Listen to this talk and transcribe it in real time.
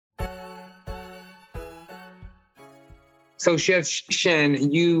So Chef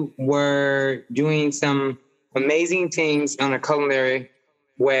Shin, you were doing some amazing things on a culinary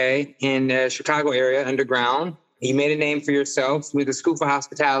way in the Chicago area underground. You made a name for yourself with a School for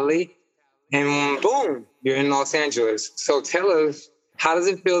Hospitality, and boom, you're in Los Angeles. So tell us, how does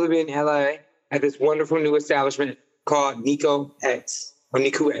it feel to be in LA at this wonderful new establishment called Nico X, or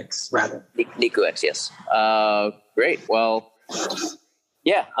Niku X, rather? Niku X, yes. Great. Well,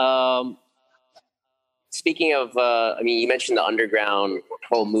 yeah. Speaking of, you mentioned the underground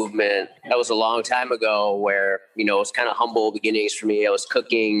whole movement. That was a long time ago where, it was kind of humble beginnings for me. I was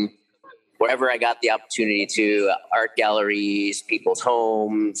cooking wherever I got the opportunity to, art galleries, people's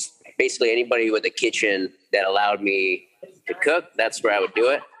homes, basically anybody with a kitchen that allowed me to cook. That's where I would do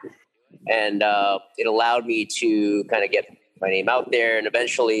it. And it allowed me to kind of get my name out there and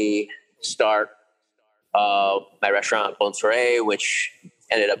eventually start my restaurant, Bon Soiree, which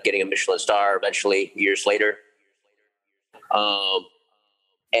ended up getting a Michelin star eventually years later.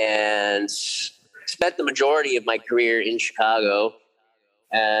 And spent the majority of my career in Chicago.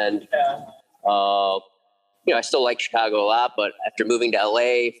 And, I still like Chicago a lot, but after moving to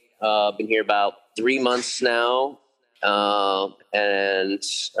LA, I've been here about 3 months now. And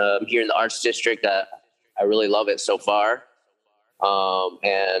I'm here in the Arts District. I really love it so far.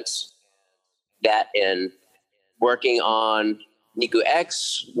 And that and working on Niku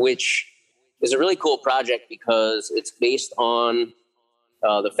X, which is a really cool project because it's based on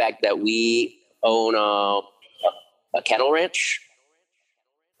the fact that we own a cattle ranch.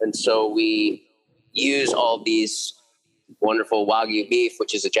 And so we use all these wonderful Wagyu beef,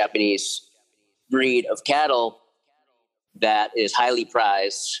 which is a Japanese breed of cattle that is highly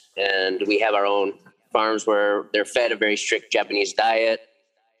prized. And we have our own farms where they're fed a very strict Japanese diet.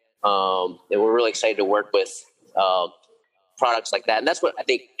 And we're really excited to work with products like that. And that's what I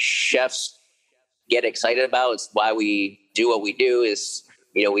think chefs get excited about. It's why we do what we do is,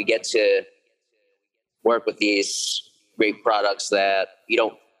 we get to work with these great products that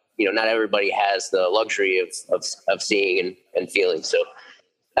not everybody has the luxury of seeing and feeling. So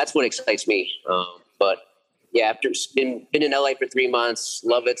that's what excites me. But yeah, after been in LA for 3 months,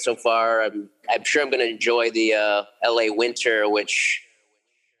 love it so far. I'm sure I'm going to enjoy the LA winter, which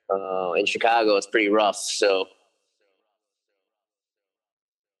in Chicago it's pretty rough. So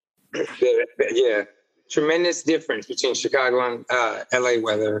yeah, tremendous difference between Chicago and LA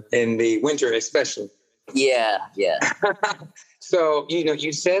weather in the winter, especially. Yeah. So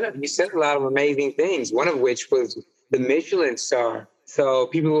you said a lot of amazing things. One of which was the Michelin star. So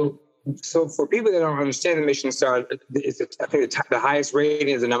for people that don't understand the Michelin star, I think the highest rating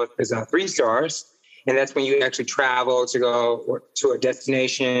is 3 stars, and that's when you actually travel to go to a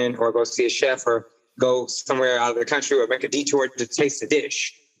destination or go see a chef or go somewhere out of the country or make a detour to taste a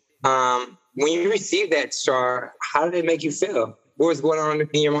dish. When you received that star, how did it make you feel? What was going on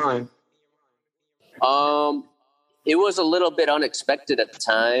in your mind? It was a little bit unexpected at the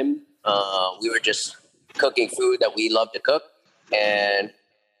time. We were just cooking food that we love to cook, and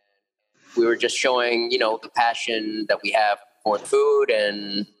we were just showing, the passion that we have for the food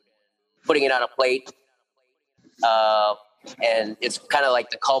and putting it on a plate. And it's kind of like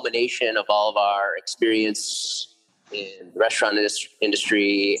the culmination of all of our experience in the restaurant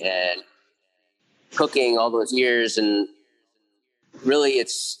industry and cooking all those years. And really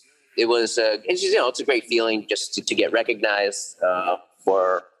it's a great feeling just to get recognized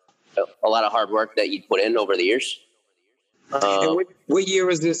for a lot of hard work that you put in over the years. And what year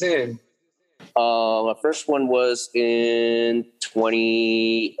was this in? My first one was in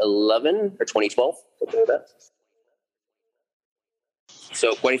 2011 or 2012, something like that.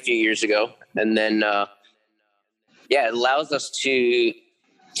 So quite a few years ago. And then, it allows us to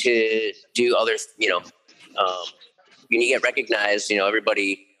do other, when you get recognized,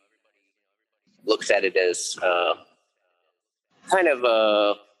 everybody looks at it as kind of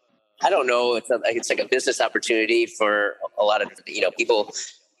I don't know. It's like a business opportunity for a lot of, people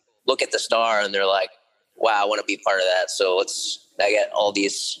look at the star and they're like, wow, I want to be part of that. So I get all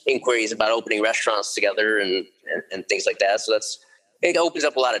these inquiries about opening restaurants together and things like that. So it opens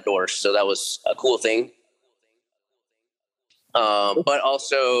up a lot of doors. So that was a cool thing. But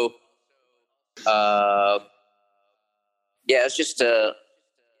also, it's just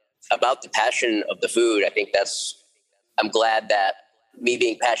about the passion of the food. I think I'm glad that me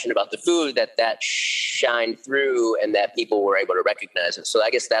being passionate about the food, that shined through and that people were able to recognize it. So I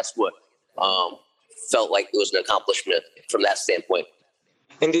guess that's what felt like it was an accomplishment from that standpoint.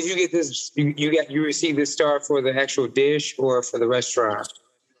 And did you get this? You received this star for the actual dish or for the restaurant?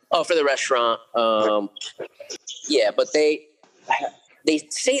 Oh, for the restaurant. Yeah, but they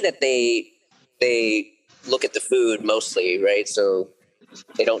say that they look at the food mostly, right? So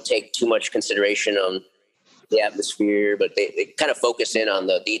they don't take too much consideration on the atmosphere, but they kind of focus in on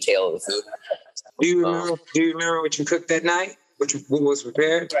the detail of the food. Do you remember what you cooked that night? What was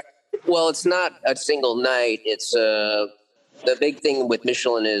prepared? Well, it's not a single night. It's the big thing with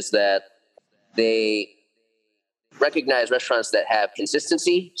Michelin is that they recognize restaurants that have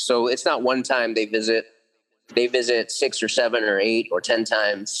consistency. So it's not one time they visit. They visit 6 or 7 or 8 or 10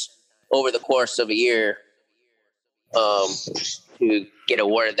 times over the course of a year to get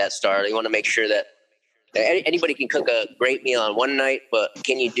awarded that star. They want to make sure that anybody can cook a great meal on one night, but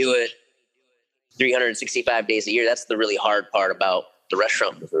can you do it 365 days a year? That's the really hard part about the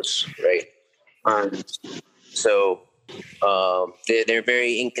restaurant business, right? So they're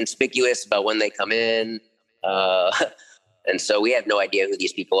very inconspicuous about when they come in. And so we have no idea who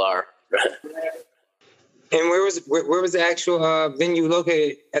these people are. And where was the actual venue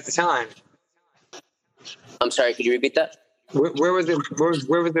located at the time? I'm sorry, could you repeat that? Where was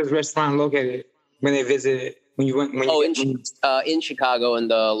this restaurant located when they visited? In Chicago, in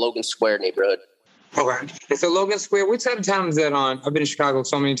the Logan Square neighborhood. Okay. And so Logan Square, what side of town is that on? I've been to Chicago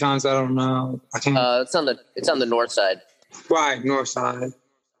so many times, I don't know. I can't. It's on the north side. Right, north side.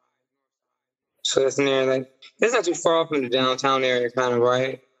 So that's near that's not too far from the downtown area, kind of,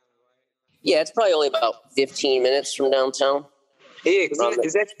 right? Yeah, it's probably only about 15 minutes from downtown. Yeah,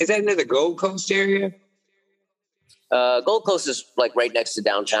 is that near the Gold Coast area? Gold Coast is like right next to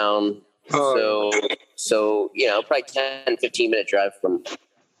downtown. Oh. So probably 10, 15-minute drive from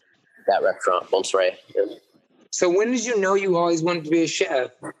that restaurant, Bonsoir. Yeah. So when did you know you always wanted to be a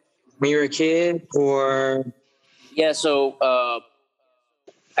chef? When you were a kid, or? Yeah, so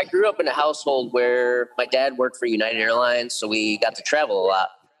I grew up in a household where my dad worked for United Airlines, so we got to travel a lot.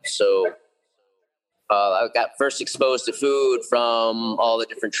 So I got first exposed to food from all the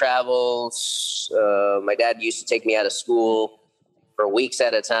different travels. My dad used to take me out of school for weeks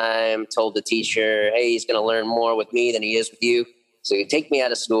at a time, told the teacher, hey, he's going to learn more with me than he is with you. So he'd take me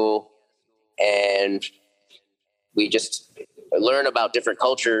out of school, and we just learn about different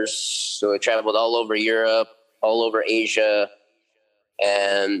cultures. So I traveled all over Europe, all over Asia.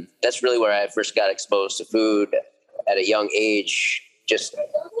 And that's really where I first got exposed to food at a young age, just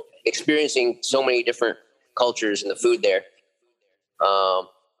experiencing so many different cultures in the food there.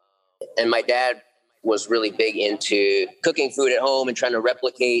 And my dad was really big into cooking food at home and trying to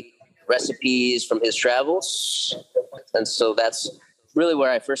replicate recipes from his travels. And so that's really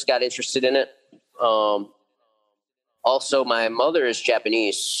where I first got interested in it. Also, my mother is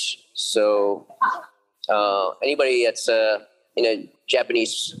Japanese. So anybody that's in a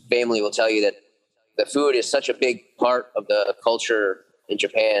Japanese family will tell you that the food is such a big part of the culture in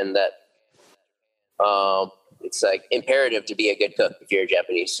Japan that it's like imperative to be a good cook if you're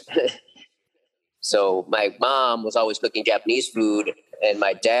Japanese. So my mom was always cooking Japanese food, and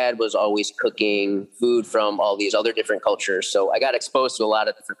my dad was always cooking food from all these other different cultures. So I got exposed to a lot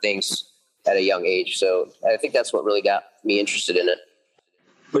of different things at a young age. So I think that's what really got me interested in it.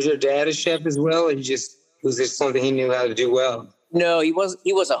 Was your dad a chef as well, or was this something he knew how to do well? No, he was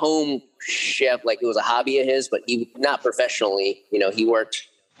a home chef, like it was a hobby of his, but he not professionally. He worked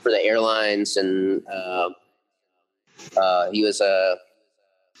for the airlines, and he was a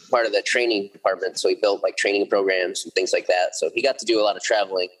part of the training department. So he built like training programs and things like that. So he got to do a lot of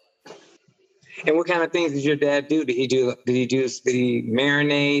traveling. And what kind of things did your dad do? Did he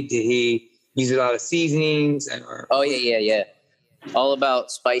marinate? Did he use a lot of seasonings? Oh yeah. All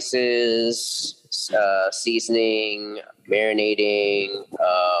about spices, seasoning, marinating,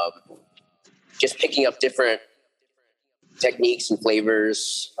 just picking up different techniques and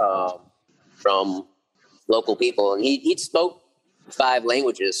flavors from local people. And he spoke 5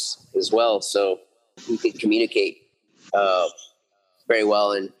 languages as well, so he could communicate very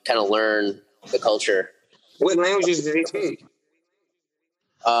well and kind of learn the culture. What languages did he speak?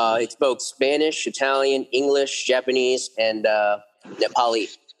 He spoke Spanish, Italian, English, Japanese, and Nepali.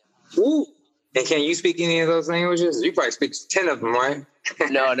 Ooh. And can you speak any of those languages? You probably speak 10 of them, right?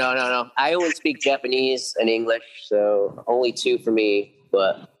 No. I only speak Japanese and English, so only 2 for me.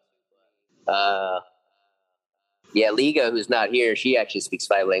 But Liga, who's not here, she actually speaks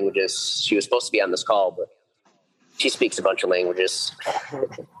 5 languages. She was supposed to be on this call, but she speaks a bunch of languages.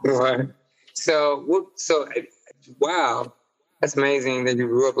 Right. So, wow. That's amazing that you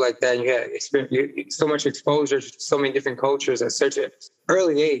grew up like that. And you had so much exposure to so many different cultures at such an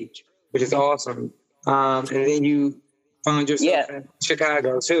early age, which is awesome. And then you found yourself in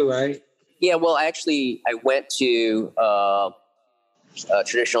Chicago too, right? Yeah, well, actually, I went to a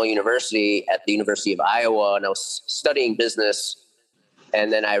traditional university at the University of Iowa, and I was studying business.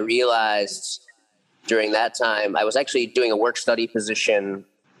 And then I realized during that time, I was actually doing a work study position,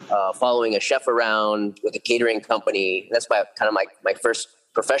 following a chef around with a catering company. That's my first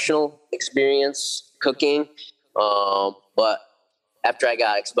professional experience cooking. But after I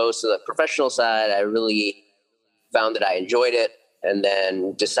got exposed to the professional side, I really found that I enjoyed it, and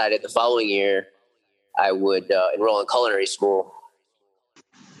then decided the following year I would enroll in culinary school.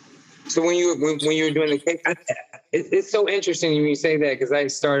 So when you were doing the cake, it's so interesting when you say that, because I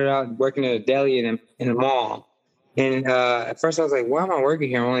started out working at a deli in a mall, and at first I was like, "Why am I working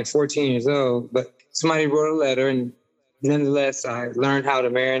here? I'm only 14 years old." But somebody wrote a letter, and nonetheless, I learned how to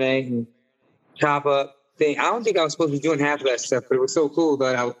marinate and chop up things. I don't think I was supposed to be doing half of that stuff, but it was so cool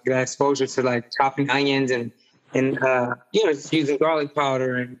that I got exposure to like chopping onions and just using garlic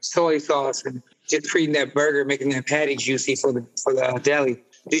powder and soy sauce and just treating that burger, making that patty juicy for the deli.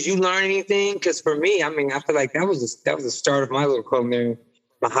 Did you learn anything? Because for me, I mean, I feel like that was the start of my little culinary,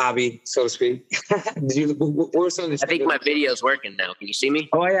 my hobby, so to speak. What were some of the? I think my video's working now. Can you see me?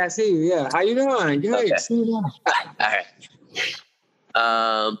 Oh yeah, I see you. Yeah, how you doing? Good. Okay. See you All right.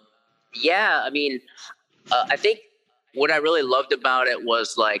 Yeah, I mean, I think what I really loved about it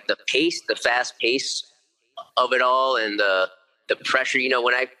was like the fast pace of it all, and the pressure. You know,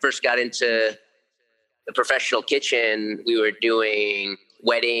 when I first got into the professional kitchen, we were doing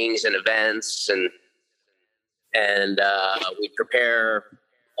weddings and events, and we'd prepare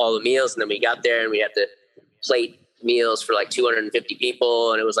all the meals, and then we got there and we had to plate meals for like 250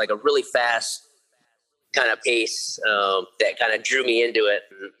 people, and it was like a really fast kind of pace that kind of drew me into it.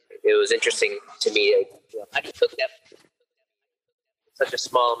 And it was interesting to me. I could cook that in such a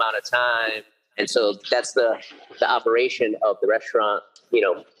small amount of time, and so that's the operation of the restaurant.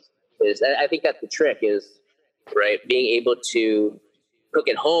 I think that's the trick, is right, being able to cook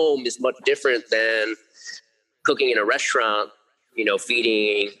at home is much different than cooking in a restaurant.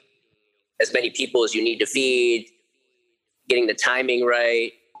 Feeding as many people as you need to feed, getting the timing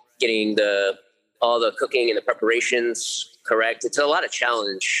right, getting all the cooking and the preparations correct. It's a lot of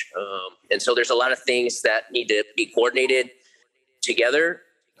challenge. And so there's a lot of things that need to be coordinated together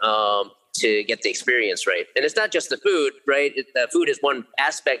to get the experience right. And it's not just the food, right? The food is one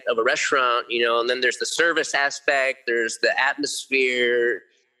aspect of a restaurant, and then there's the service aspect, there's the atmosphere.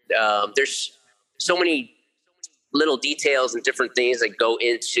 There's so many little details and different things that go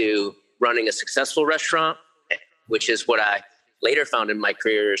into running a successful restaurant, which is what I later found in my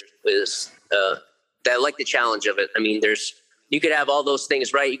career is that I like the challenge of it. I mean, you could have all those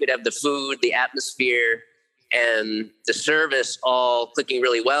things right. You could have the food, the atmosphere, and the service all clicking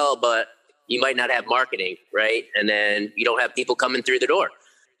really well, but you might not have marketing, right? And then you don't have people coming through the door.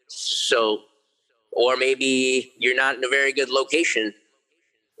 So, or maybe you're not in a very good location,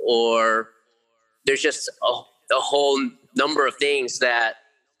 or there's just a whole number of things that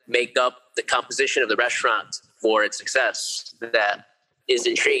make up the composition of the restaurant for its success that is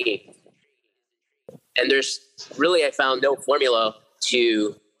intriguing. And there's really, I found no formula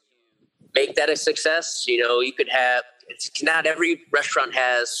to make that a success. You could have, not every restaurant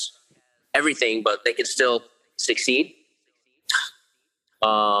has everything, but they can still succeed.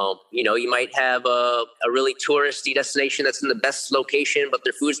 You might have a really touristy destination that's in the best location, but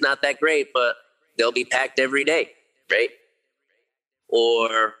their food's not that great, but they'll be packed every day, right?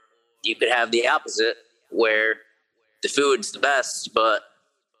 Or you could have the opposite, where the food's the best, but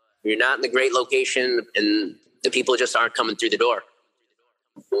you're not in the great location and the people just aren't coming through the door,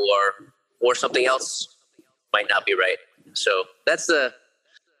 or something else might not be right. So that's the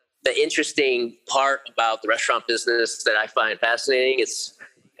interesting part about the restaurant business that I find fascinating.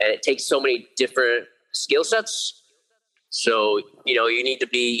 And it takes so many different skill sets. So, you need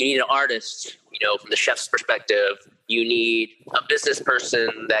an artist, from the chef's perspective. You need a business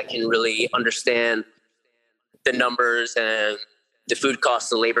person that can really understand the numbers and the food costs,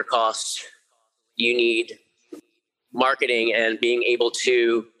 the labor costs. You need marketing and being able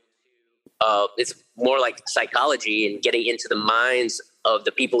to, it's more like psychology and getting into the minds of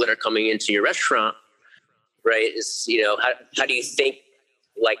the people that are coming into your restaurant, right? Is, how do you think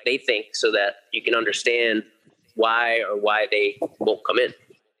like they think, so that you can understand why they won't come in.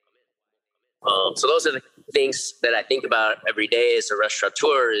 So those are the things that I think about every day as a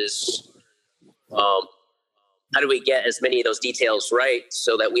restaurateur is, how do we get as many of those details right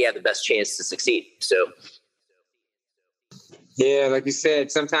so that we have the best chance to succeed? So. Yeah, like you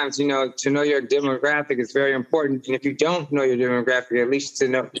said, sometimes, to know your demographic is very important. And if you don't know your demographic, at least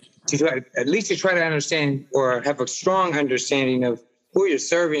to try to understand or have a strong understanding of who you're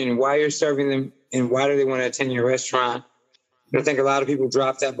serving and why you're serving them and why do they want to attend your restaurant. And I think a lot of people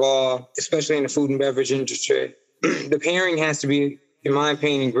drop that ball, especially in the food and beverage industry. The pairing has to be, in my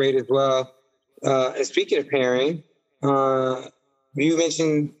opinion, great as well. And speaking of pairing, you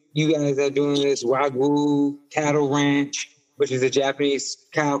mentioned you guys are doing this Wagyu cattle ranch, which is a Japanese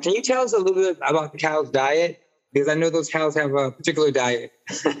cow. Can you tell us a little bit about the cow's diet? Because I know those cows have a particular diet.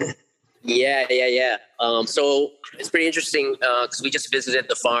 Yeah. So it's pretty interesting because we just visited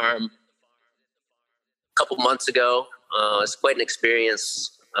the farm a couple months ago. It's quite an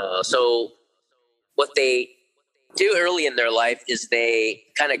experience. So what they do early in their life is they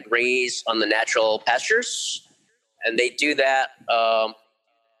kind of graze on the natural pastures, and they do that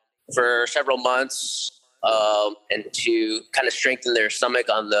for several months, and to kind of strengthen their stomach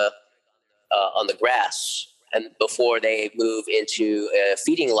on the grass, and before they move into a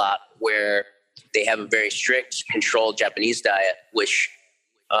feeding lot where they have a very strict, controlled Japanese diet, which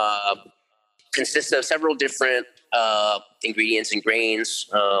consists of several different ingredients and grains.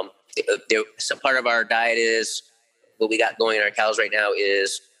 So part of our diet is what we got going in our cows right now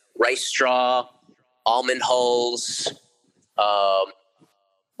is rice straw, almond hulls,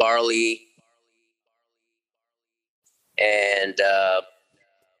 barley, and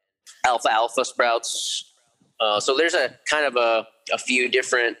alfalfa sprouts. So there's a kind of a few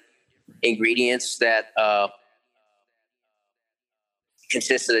different ingredients that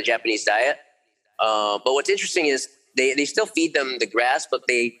consist of the Japanese diet. But what's interesting is they still feed them the grass, but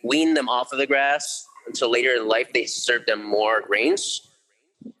they wean them off of the grass until later in life they serve them more grains.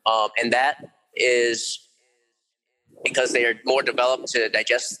 And that is because they are more developed to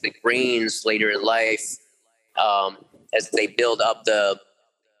digest the grains later in life, as they build up the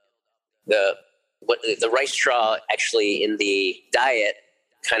rice straw actually in the diet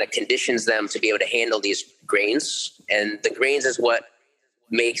kind of conditions them to be able to handle these grains. And the grains is what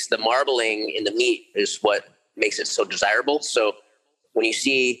makes the marbling in the meat, is what makes it so desirable. So when you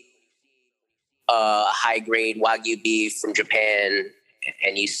see a high grade Wagyu beef from Japan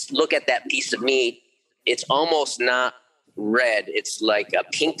and you look at that piece of meat, it's almost not red. It's like a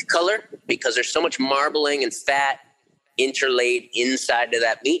pink color because there's so much marbling and fat interlaid inside of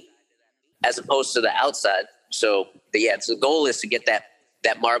that meat as opposed to the outside. So the goal is to get that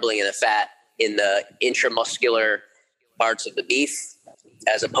marbling and the fat in the intramuscular parts of the beef,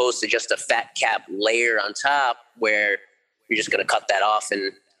 as opposed to just a fat cap layer on top where you're just going to cut that off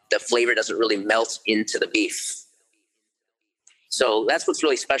and the flavor doesn't really melt into the beef. So that's what's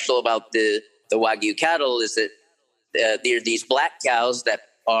really special about the Wagyu cattle, is that they're these black cows that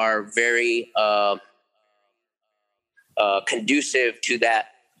are very conducive to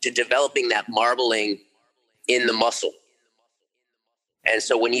developing that marbling in the muscle. And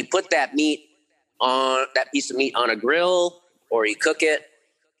so when you put that piece of meat on a grill or you cook it,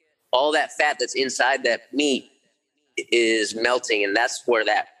 all that fat that's inside that meat is melting, and that's where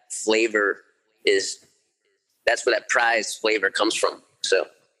that flavor is. That's where that prized flavor comes from. So,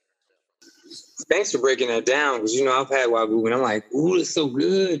 thanks for breaking that down, because I've had Wagyu and I'm like, ooh, it's so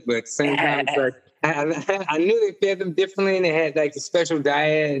good, but at the same time, it's like I knew they fed them differently and they had like a special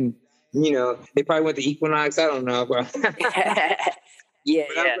diet, and they probably went to Equinox. I don't know, but yeah.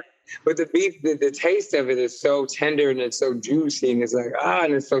 But the beef, the taste of it is so tender and it's so juicy and it's like,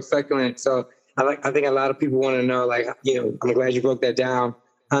 and it's so succulent. So I think a lot of people want to know, like, I'm glad you broke that down.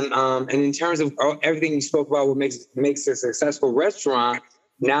 And in terms of everything you spoke about, what makes a successful restaurant,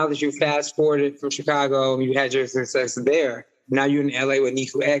 now that you fast forwarded from Chicago, you had your success there. Now you're in LA with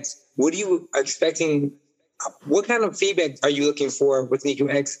Niku X. What are you expecting? What kind of feedback are you looking for with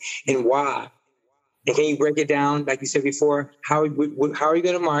Niku X, and why? And can you break it down, like you said before? How are you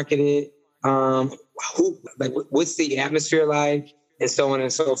going to market it? What's the atmosphere like, and so on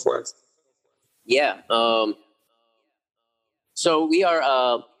and so forth? Yeah. So we are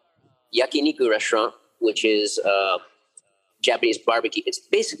a yakiniku restaurant, which is Japanese barbecue. It's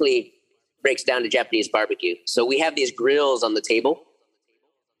basically breaks down to Japanese barbecue. So we have these grills on the table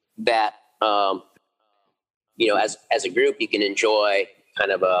that, as a group, you can enjoy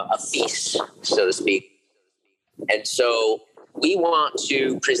kind of a feast, so to speak. And so we want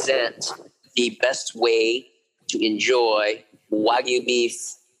to present the best way to enjoy Wagyu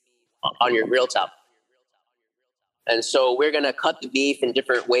beef on your grill top. And so we're going to cut the beef in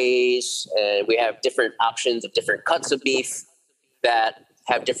different ways, and we have different options of different cuts of beef that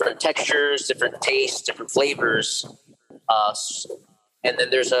have different textures, different tastes, different flavors. And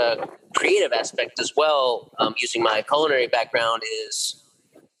then there's a creative aspect as well. Using my culinary background, is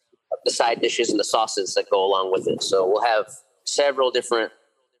the side dishes and the sauces that go along with it. So we'll have several different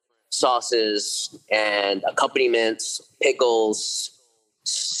sauces and accompaniments, pickles,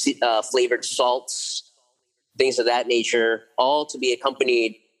 flavored salts, things of that nature, all to be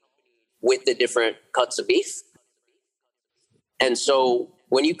accompanied with the different cuts of beef. And so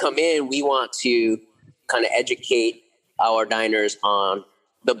when you come in, we want to kind of educate our diners on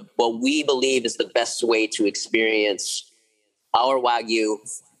what we believe is the best way to experience our Wagyu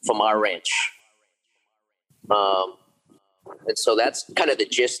from our ranch. And so that's kind of the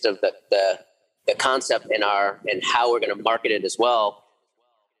gist of the concept and how we're going to market it as well.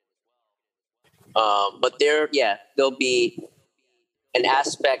 But there'll be an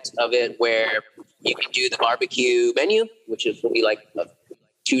aspect of it where you can do the barbecue menu, which is will be like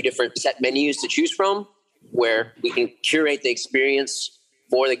 2 different set menus to choose from, where we can curate the experience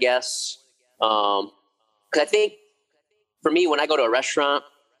for the guests. Because I think for me, when I go to a restaurant,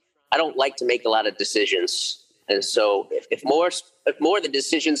 I don't like to make a lot of decisions. And so if more of the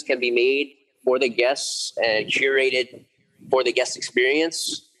decisions can be made for the guests and curated for the guest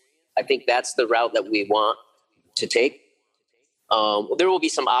experience, I think that's the route that we want to take. There will be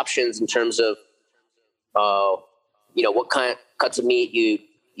some options in terms of, what kind of cuts of meat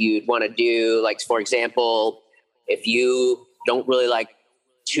you'd want to do. Like, for example, if you don't really like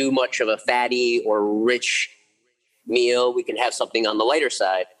too much of a fatty or rich meal, we can have something on the lighter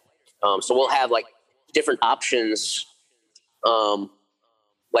side. So we'll have like different options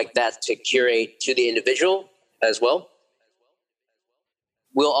like that to curate to the individual as well.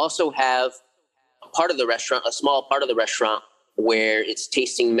 We'll also have a small part of the restaurant where it's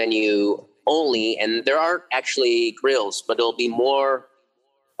tasting menu only, and there aren't actually grills, but it'll be more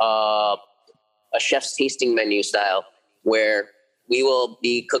a chef's tasting menu style, where we will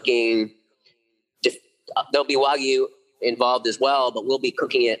be cooking. There'll be Wagyu involved as well, but we'll be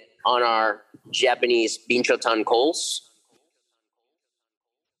cooking it on our Japanese binchotan coals,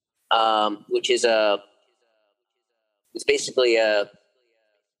 which is it's basically a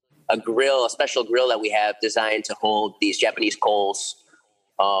special grill that we have designed to hold these Japanese coals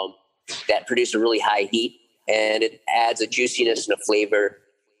that produce a really high heat, and it adds a juiciness and a flavor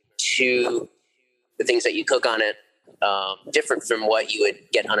to the things that you cook on it, different from what you would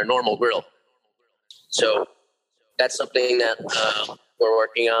get on a normal grill. So that's something that we're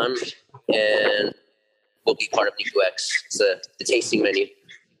working on and will be part of Niku X. It's the tasting menu.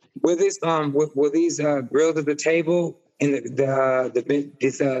 Will these grilled at the table and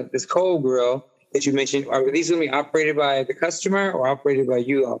this coal grill that you mentioned, are these going to be operated by the customer or operated by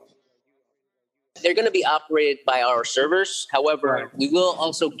you all? They're going to be operated by our servers. However, we will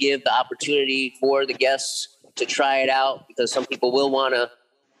also give the opportunity for the guests to try it out, because some people will want to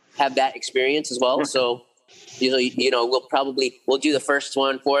have that experience as well. So, we'll do the first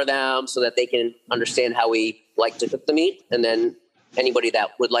one for them so that they can understand how we like to cook the meat. And then anybody that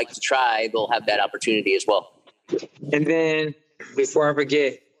would like to try, they'll have that opportunity as well. And then before I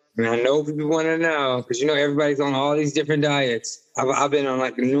forget, and I know people want to know, because everybody's on all these different diets. I've been on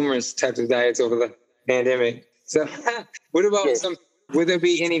like numerous types of diets over the pandemic. So what about would there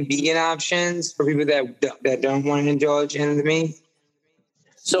be any vegan options for people that don't want to indulge in the meat?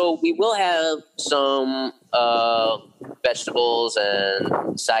 So we will have some vegetables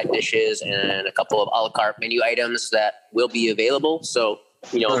and side dishes and a couple of a la carte menu items that will be available. So,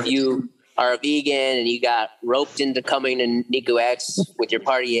 if you are a vegan and you got roped into coming to Niku X with your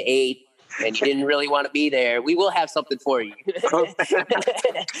party at 8 and you didn't really want to be there, we will have something for you.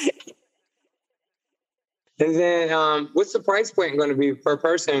 And then what's the price point going to be per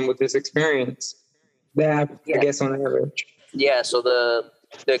person with this experience? I guess on average. Yeah, so the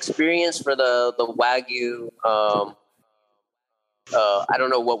experience for the Wagyu, I don't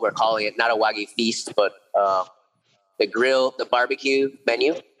know what we're calling it, not a Wagyu feast, but the barbecue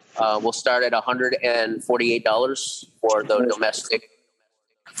menu will start at $148 for the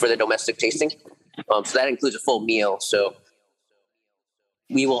domestic tasting. So that includes a full meal. So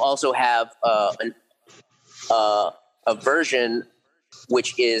we will also have a version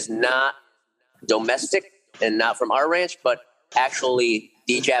which is not domestic and not from our ranch, but actually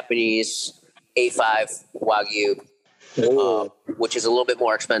the Japanese A5 Wagyu, which is a little bit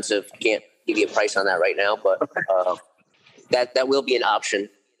more expensive. Can't give you a price on that right now, but that will be an option.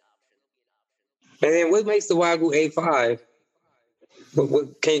 And then what makes the Wagyu A5?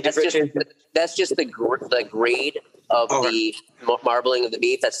 What can you differentiate? That's just the grade of the marbling of the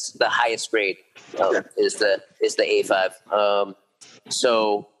beef. That's the highest grade is the A5.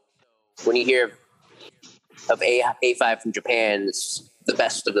 So when you hear of A5 from Japan, it's the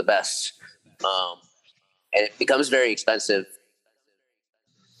best of the best. And it becomes very expensive.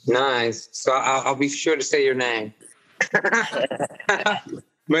 Nice. So I'll be sure to say your name.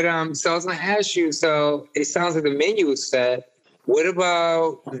 But so I was going to ask you, so it sounds like the menu is set. What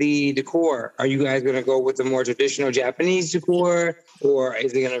about the decor? Are you guys going to go with the more traditional Japanese decor, or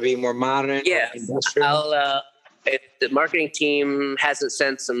is it going to be more modern? Yeah, if the marketing team hasn't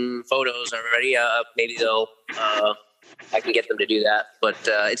sent some photos already, maybe they'll. I can get them to do that, but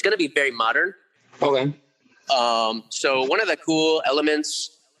it's going to be very modern. Okay. So one of the cool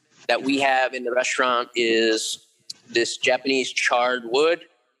elements that we have in the restaurant is this Japanese charred wood.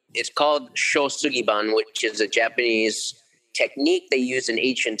 It's called shosugiban, which is a Japanese technique they used in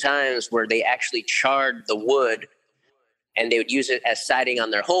ancient times where they actually charred the wood and they would use it as siding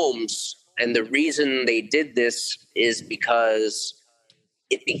on their homes. And the reason they did this is because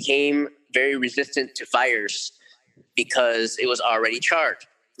it became very resistant to fires because it was already charred.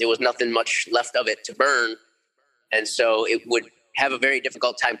 There was nothing much left of it to burn. And so it would have a very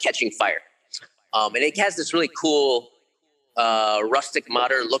difficult time catching fire. And it has this really cool rustic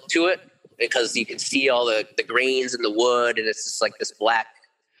modern look to it because you can see all the grains in the wood, and it's just like this black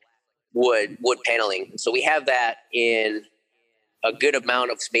wood paneling. So we have that in a good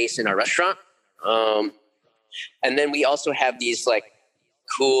amount of space in our restaurant. And then we also have these like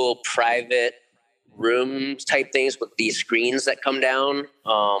cool private rooms type things with these screens that come down.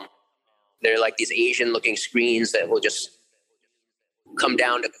 They're like these Asian looking screens that will just come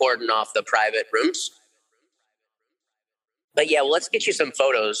down to cordon off the private rooms. But yeah, well, let's get you some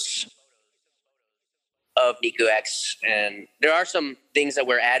photos of Niku X. And there are some things that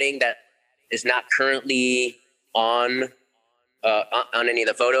we're adding that is not currently on any of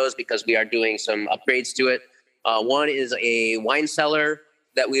the photos because we are doing some upgrades to it. One is a wine cellar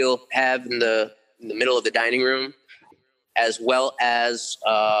that we'll have in the middle of the dining room, as well as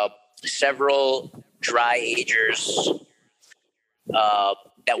several dry agers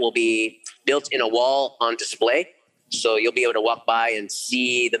that will be built in a wall on display. So you'll be able to walk by and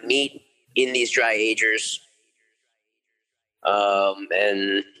see the meat in these dry agers.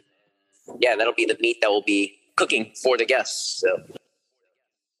 And yeah, that'll be the meat that will be cooking for the guests. So.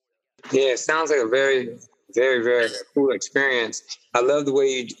 Yeah, it sounds like a very, very, very cool experience. I love the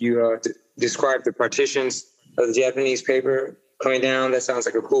way you describe the partitions of the Japanese paper coming down. That sounds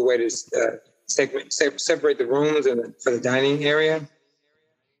like a cool way to separate the rooms for the dining area.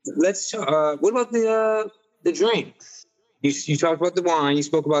 Let's. What about the drinks? You talked about the wine. You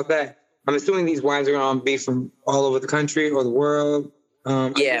spoke about that. I'm assuming these wines are going to be from all over the country or the world.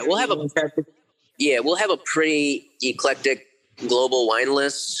 Yeah, we'll have a pretty eclectic global wine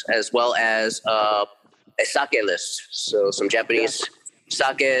list as well as a sake list. So some Japanese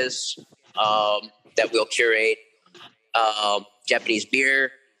sakes that we'll curate, Japanese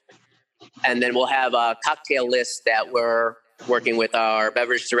beer, and then we'll have a cocktail list that we're working with our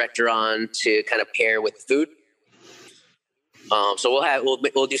beverage director on to kind of pair with food. So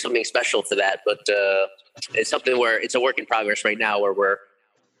we'll do something special for that, but it's something where it's a work in progress right now, where we're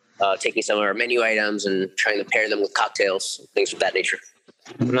taking some of our menu items and trying to pair them with cocktails, things of that nature.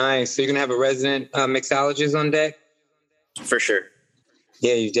 Nice. So you're gonna have a resident mixologist on deck? For sure.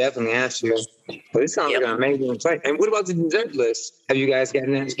 Yeah, you definitely have to. Well, this sounds like an amazing place. And what about the dessert list? Have you guys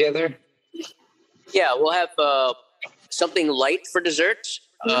gotten that together? Yeah, we'll have something light for dessert.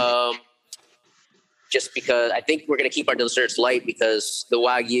 Just because I think we're going to keep our desserts light because the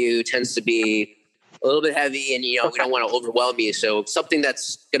Wagyu tends to be a little bit heavy and, we don't want to overwhelm you. So something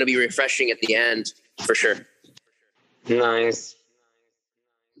that's going to be refreshing at the end for sure. Nice.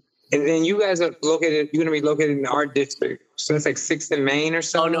 And then you guys are you're going to be located in the art district. So that's like 6th and Main or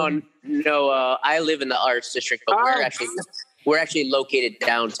something? Oh, no. I live in the arts district, but we're actually located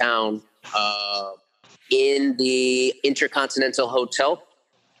downtown in the Intercontinental Hotel.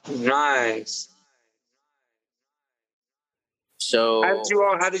 Nice. So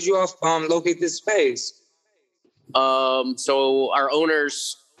how did you all locate this space? So our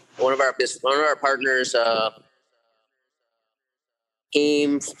owners, one of our partners,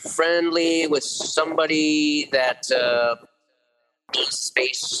 became friendly with somebody that owns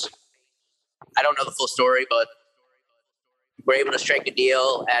space. I don't know the full story, but we're able to strike a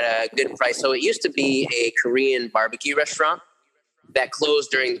deal at a good price. So it used to be a Korean barbecue restaurant that closed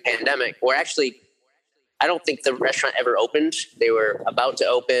during the pandemic. I don't think the restaurant ever opened. They were about to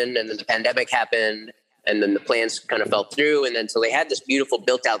open, and then the pandemic happened, and then the plans kind of fell through. And then so they had this beautiful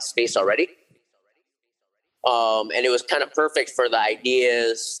built-out space already. And it was kind of perfect for the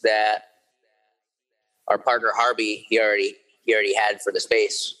ideas that our partner Harvey, he already had for the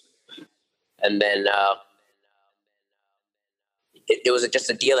space. And then it was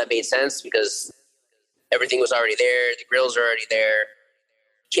just a deal that made sense because everything was already there. The grills are already there.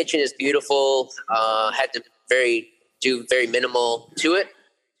 Kitchen is beautiful. Had to do very minimal to it.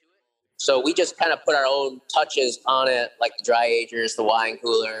 So we just kind of put our own touches on it, like the dry agers, the wine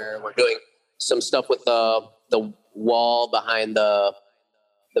cooler. We're doing some stuff with the wall behind the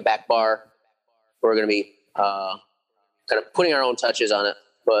back bar. We're going to be kind of putting our own touches on it.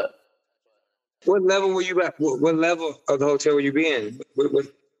 But what level were you at? What level of the hotel were you in?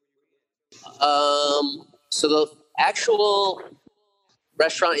 So the actual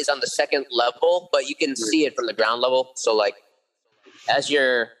restaurant is on the second level, but you can see it from the ground level. So like as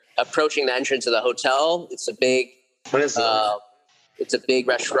you're approaching the entrance of the hotel, it's a big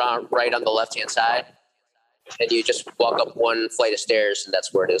restaurant right on the left-hand side. And you just walk up one flight of stairs and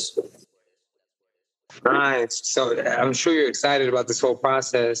that's where it is. Nice. So I'm sure you're excited about this whole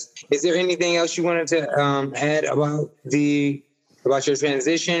process. Is there anything else you wanted to add about your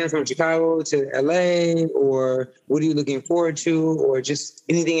transition from Chicago to LA, or what are you looking forward to, or just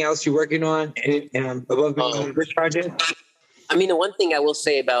anything else you're working on above this project? I mean, the one thing I will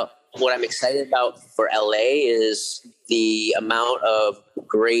say about what I'm excited about for LA is the amount of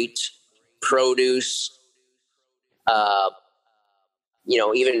great produce,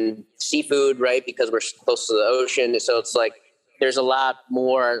 even seafood, right? Because we're close to the ocean. So it's like, there's a lot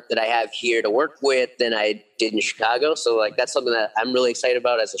more that I have here to work with than I did in Chicago. So like, that's something that I'm really excited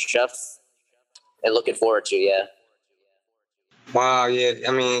about as a chef and looking forward to. Yeah. Wow. Yeah.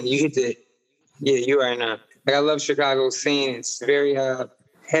 I mean, you right now. Like, I love Chicago's scene. It's very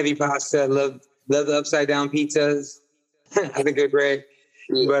heavy pasta. Love the upside down pizzas. I think they're great.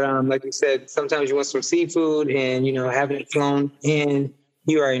 Yeah. But like you said, sometimes you want some seafood, and having it flown in,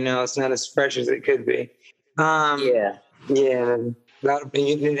 you already know it's not as fresh as it could be. Yeah. That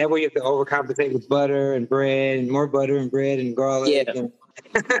way you have to overcompensate with butter and bread, and more butter and bread and garlic. Yeah.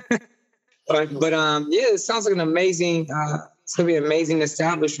 It sounds like an amazing. It's gonna be an amazing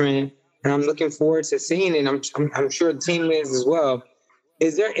establishment, and I'm looking forward to seeing it. I'm sure the team is as well.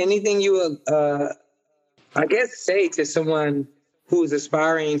 Is there anything you would, say to someone who's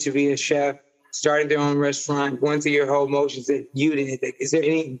aspiring to be a chef, starting their own restaurant, going through your whole motions that you did? Is there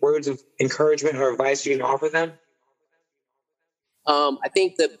any words of encouragement or advice you can offer them? I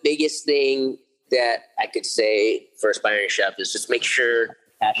think the biggest thing that I could say for aspiring chef is just make sure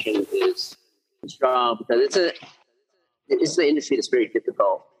passion is strong, because it's an industry that's very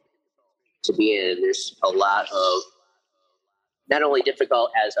difficult to be in. There's a lot of, not only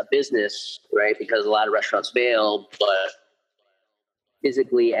difficult as a business, right, because a lot of restaurants fail, but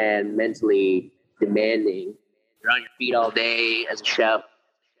physically and mentally demanding. You're on your feet all day as a chef.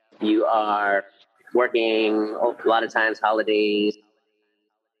 You are working a lot of times holidays,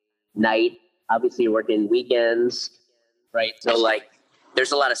 night. Obviously, you're working weekends, right? So, like,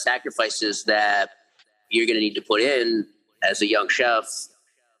 there's a lot of sacrifices that you're going to need to put in as a young chef.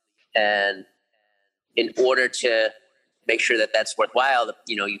 And in order to make sure that that's worthwhile,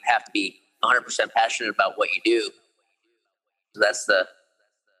 you have to be 100% passionate about what you do. So that's the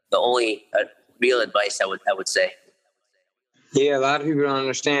only real advice I would say. Yeah, a lot of people don't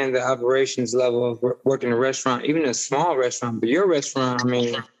understand the operations level of working in a restaurant, even a small restaurant. But your restaurant, I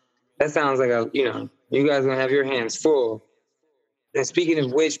mean, that sounds like you guys gonna have your hands full. And speaking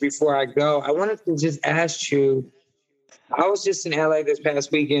of which, before I go, I wanted to just ask you. I was just in LA this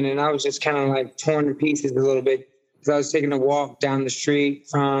past weekend, and I was just kind of like torn to pieces a little bit because I was taking a walk down the street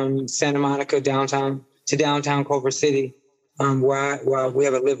from Santa Monica downtown to downtown Culver City, where we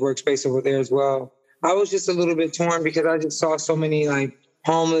have a live workspace over there as well. I was just a little bit torn because I just saw so many like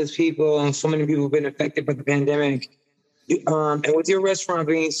homeless people and so many people have been affected by the pandemic. And with your restaurant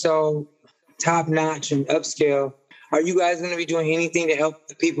being so top notch and upscale, are you guys going to be doing anything to help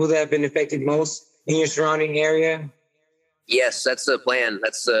the people that have been affected most in your surrounding area? Yes, that's the plan.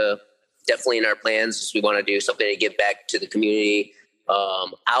 That's definitely in our plans. We want to do something to give back to the community.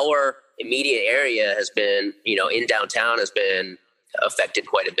 Our immediate area has been, in downtown has been affected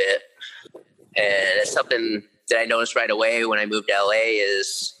quite a bit. And it's something that I noticed right away when I moved to LA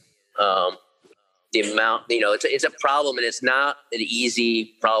is the amount, it's a problem, and it's not an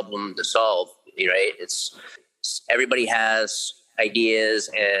easy problem to solve, right? Everybody has ideas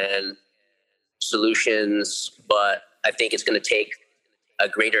and solutions, but I think it's going to take a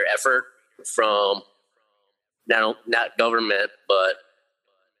greater effort from not government, but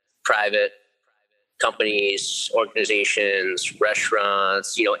private companies, organizations,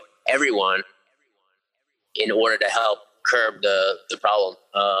 restaurants, everyone, in order to help curb the problem.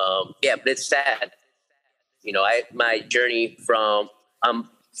 But it's sad. My journey from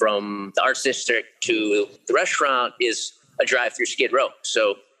the Arts District to the restaurant is a drive through Skid Row.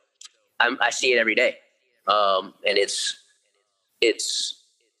 So I see it every day. And it's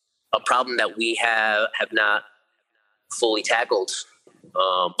a problem that we have not fully tackled.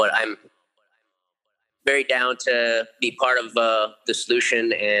 But I'm very down to be part of the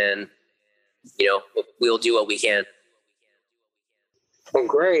solution, and we'll do what we can. Well,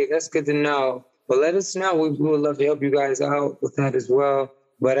 great. That's good to know. But let us know. We would love to help you guys out with that as well.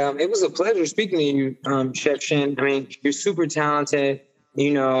 But it was a pleasure speaking to you, Chef Shin. I mean, you're super talented.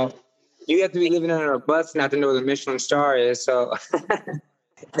 You know, you have to be living under a bus not to know what a Michelin star is. So,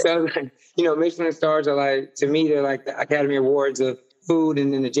 so Michelin stars are like, to me, they're like the Academy Awards of food,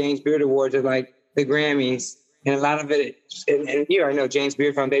 and then the James Beard Awards are like the Grammys. And a lot of it, and here I know James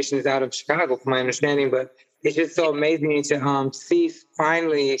Beard Foundation is out of Chicago, from my understanding, but it's just so amazing to see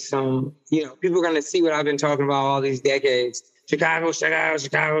finally some, people are going to see what I've been talking about all these decades. Chicago, because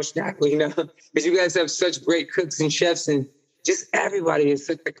you guys have such great cooks and chefs, and just everybody is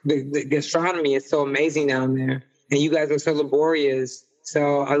such, the gastronomy is so amazing down there, and you guys are so laborious.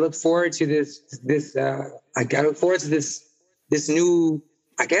 So I look forward to this new,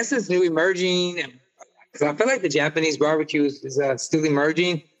 I guess this new emerging, because I feel like the Japanese barbecue is still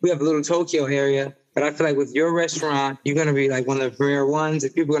emerging. We have a little Tokyo area, but I feel like with your restaurant, you're going to be like one of the premier ones,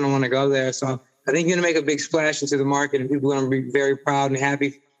 and people are going to want to go there. So I think you're going to make a big splash into the market, and people are going to be very proud and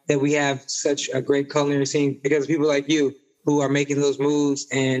happy that we have such a great culinary scene, because people like you who are making those moves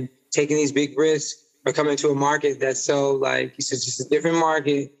and taking these big risks are coming to a market that's so, like you said, just a different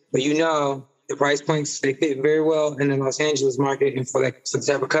market, but the price points, they fit very well in the Los Angeles market and for the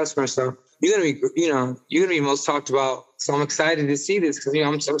type of customer. So you're gonna be most talked about. So I'm excited to see this, because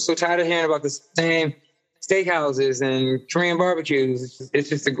I'm so tired of hearing about the same steakhouses and Korean barbecues. It's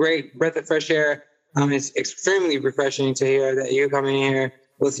just a great breath of fresh air. It's extremely refreshing to hear that you're coming here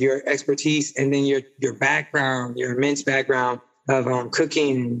with your expertise, and then your background, your immense background of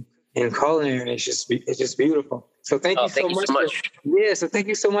cooking and culinary. It's just beautiful. So thank you so much. So thank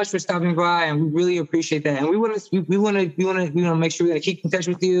you so much for stopping by, and we really appreciate that. And we want to make sure we're going to keep in touch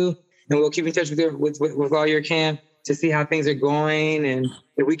with you, and we'll keep in touch with all your camp to see how things are going, and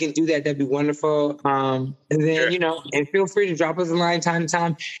if we can do that, that'd be wonderful. And then and feel free to drop us a line time to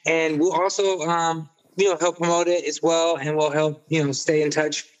time, and we'll also help promote it as well, and we'll help stay in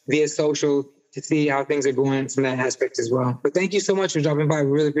touch via social to see how things are going from that aspect as well. But thank you so much for dropping by. We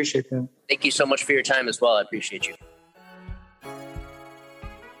really appreciate that. Thank you so much for your time as well. I appreciate you.